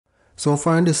So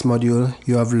far in this module,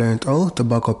 you have learned how to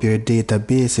back up your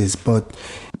databases,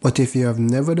 but if you have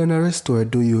never done a restore,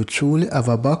 do you truly have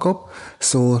a backup?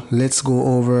 So let's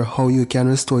go over how you can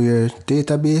restore your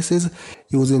databases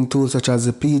using tools such as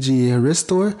the PG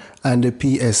Restore and the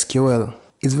PSQL.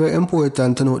 It's very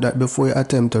important to note that before you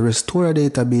attempt to restore a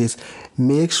database,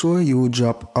 make sure you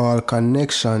drop all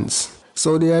connections.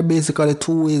 So there are basically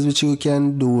two ways which you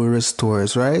can do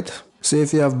restores, right? So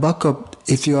if you have backed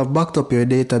up your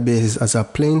database as a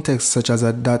plain text such as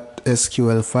a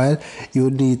 .sql file, you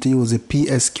would need to use the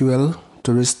PSQL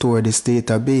to restore this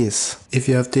database. If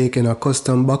you have taken a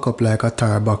custom backup like a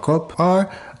tar backup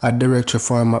or a directory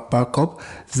format backup,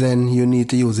 then you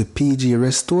need to use the PG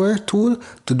Restore tool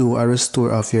to do a restore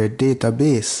of your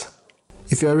database.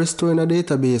 If you are restoring a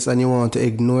database and you want to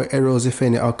ignore errors if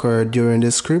any occur during the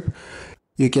script,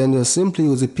 you can just simply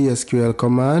use the PSQL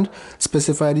command,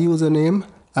 specify the username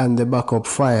and the backup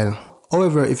file.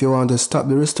 However, if you want to stop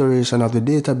the restoration of the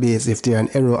database if an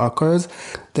error occurs,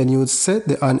 then you would set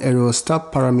the on-error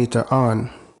stop parameter on.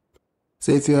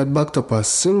 So if you had backed up a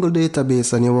single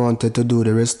database and you wanted to do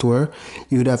the restore,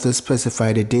 you would have to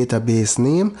specify the database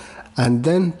name and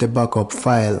then the backup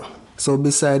file. So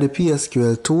beside the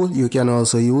PSQL tool, you can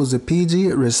also use the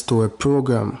PG Restore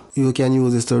program. You can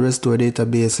use this to restore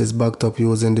databases backed up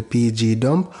using the PG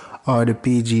dump or the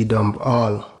PG dump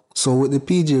all. So with the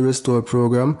PG Restore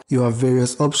program, you have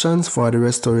various options for the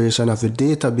restoration of the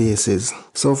databases.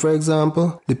 So for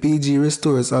example, the PG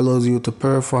Restores allows you to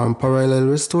perform parallel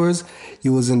restores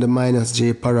using the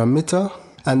 -j parameter,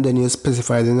 and then you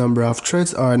specify the number of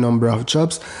threads or number of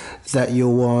jobs that you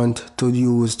want to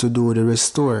use to do the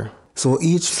restore. So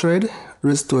each thread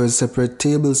restores separate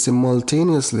tables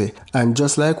simultaneously, and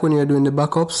just like when you're doing the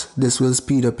backups, this will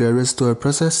speed up your restore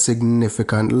process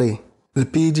significantly. The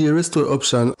PG Restore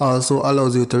option also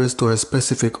allows you to restore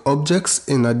specific objects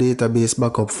in a database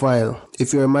backup file.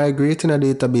 If you're migrating a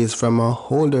database from a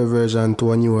older version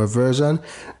to a newer version,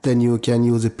 then you can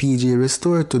use the PG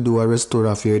Restore to do a restore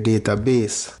of your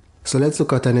database. So let's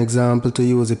look at an example to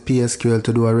use the PSQL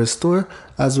to do a restore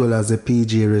as well as the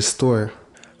PG Restore.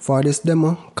 For this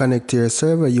demo, connect to your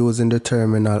server using the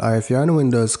terminal, or if you're on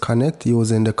Windows, connect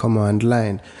using the command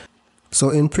line.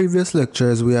 So in previous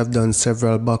lectures, we have done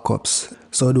several backups.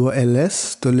 So do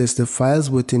ls to list the files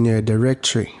within your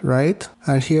directory, right?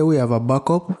 And here we have a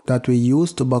backup that we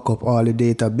use to back up all the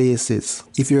databases.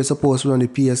 If you're supposed to run the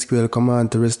PSQL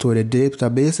command to restore the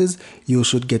databases, you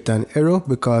should get an error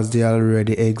because they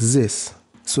already exist.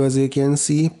 So as you can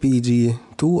see,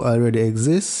 PG2 already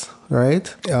exists,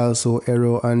 right? Also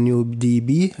error and new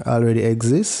DB already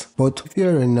exists. But if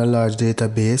you're in a large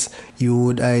database, you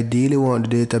would ideally want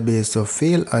the database to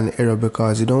fail an error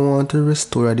because you don't want to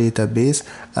restore a database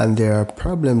and there are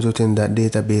problems within that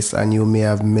database and you may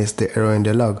have missed the error in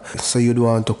the log. So you'd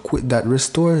want to quit that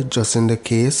restore just in the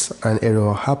case an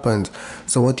error happens.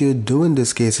 So what you do in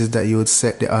this case is that you would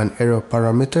set the on error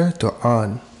parameter to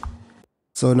on.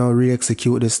 So now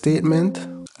re-execute the statement.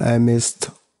 I missed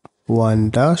one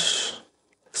dash.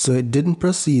 So it didn't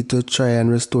proceed to try and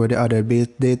restore the other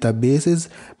databases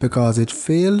because it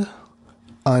failed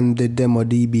on the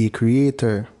DemoDB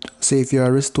creator. So if you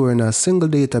are restoring a single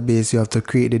database, you have to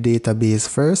create the database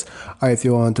first, or if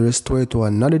you want to restore it to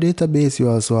another database, you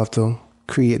also have to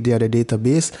create the other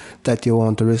database that you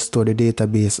want to restore the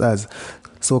database as.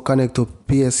 So connect to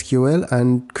PSQL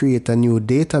and create a new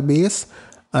database,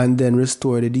 and then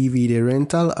restore the DVD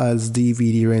rental as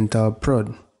DVD rental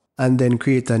prod. And then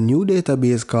create a new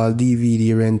database called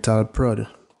DVD rental prod.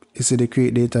 You see the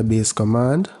create database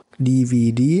command,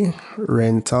 DVD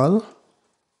rental.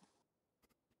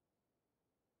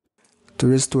 To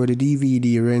restore the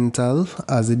DVD rental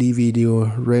as a DVD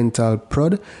rental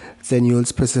prod, then you'll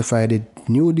specify the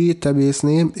new database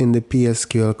name in the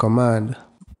PSQL command.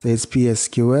 So it's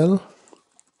PSQL.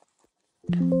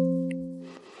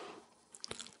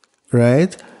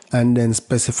 Right, and then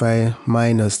specify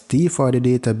 -d for the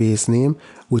database name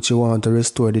which you want to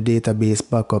restore the database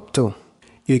backup to.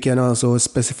 You can also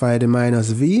specify the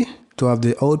 -v to have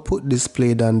the output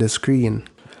displayed on the screen.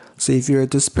 So if you were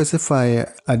to specify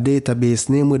a database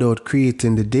name without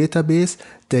creating the database,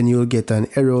 then you'll get an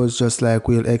error just like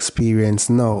we'll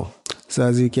experience now. So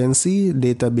as you can see,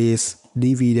 database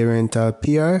DVD rental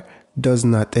PR does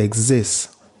not exist.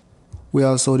 We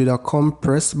also did a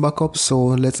compress backup,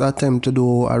 so let's attempt to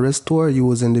do a restore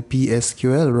using the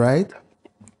PSQL, right?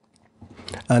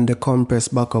 And the compress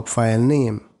backup file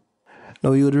name.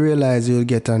 Now you'd realize you'll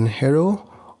get an error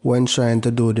when trying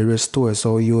to do the restore.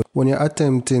 So when you're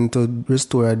attempting to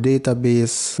restore a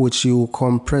database which you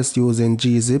compress using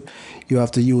gzip, you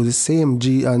have to use the same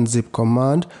g and zip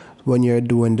command when you're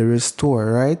doing the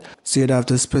restore, right? So you'd have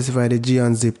to specify the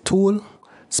gunzip tool,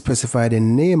 specify the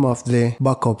name of the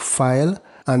backup file,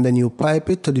 and then you pipe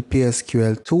it to the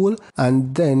PSQL tool,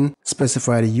 and then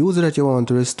specify the user that you want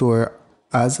to restore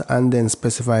as, and then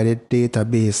specify the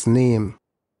database name.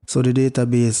 So the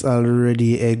database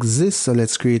already exists, so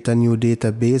let's create a new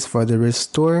database for the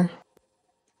restore.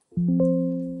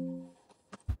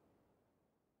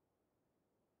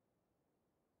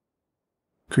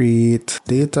 Create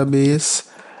database,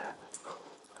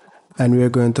 and we're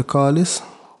going to call this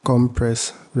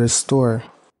compress restore.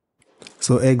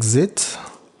 So exit,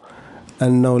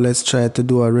 and now let's try to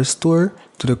do a restore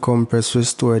to the compress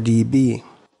restore DB.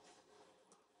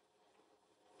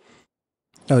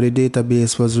 Now the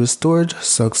database was restored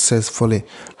successfully.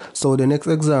 So the next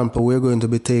example we're going to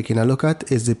be taking a look at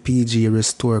is the pg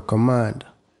restore command.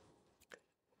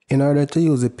 In order to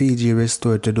use the pg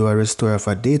restore to do a restore of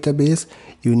a database,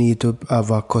 you need to have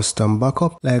a custom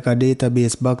backup, like a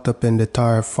database backed up in the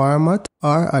tar format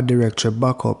or a directory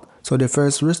backup. So the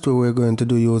first restore we're going to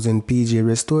do using pg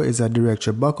restore is a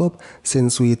directory backup,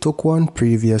 since we took one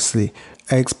previously.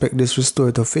 I expect this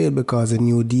restore to fail because a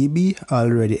new DB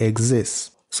already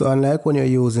exists. So unlike when you're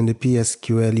using the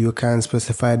PSQL, you can't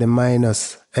specify the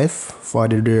 -f for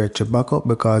the directory backup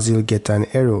because you'll get an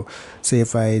error. So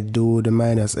if I do the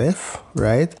 -f,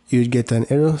 right, you'd get an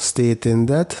error stating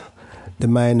that the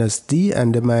 -d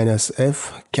and the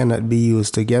 -f cannot be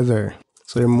used together.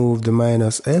 So remove the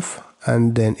 -f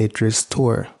and then it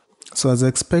restore. So as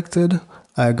expected,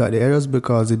 I got the errors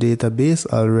because the database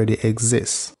already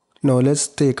exists. Now let's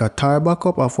take a tar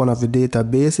backup of one of the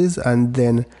databases and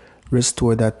then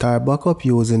restore that tar backup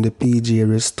using the pg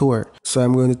restore. So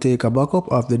I'm going to take a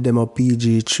backup of the demo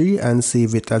pg3 and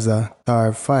save it as a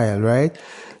tar file, right?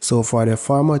 So for the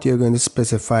format, you're going to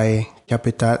specify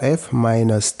capital F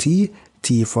 -t,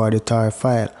 T for the tar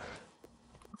file.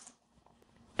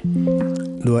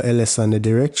 Do a ls on the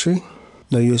directory.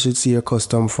 Now you should see your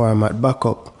custom format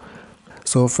backup.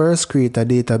 So first create a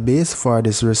database for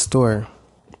this restore.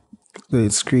 So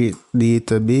it's create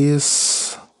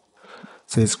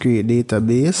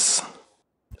database.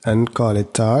 And call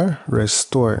it tar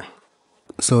restore.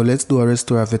 So let's do a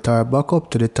restore of the tar backup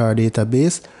to the tar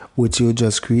database which you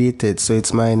just created. So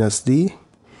it's -d,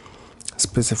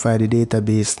 specify the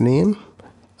database name,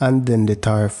 and then the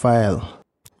tar file.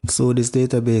 So this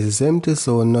database is empty,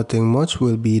 so nothing much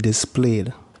will be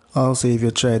displayed. Also, if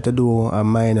you try to do a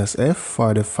 -f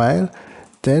for the file,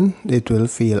 then it will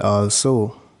fail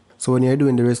also. So when you're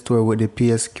doing the restore with the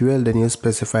PSQL, then you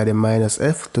specify the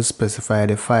 -f to specify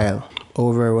the file.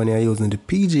 Over when you're using the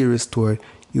pg restore,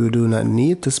 you do not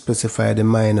need to specify the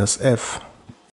 -f.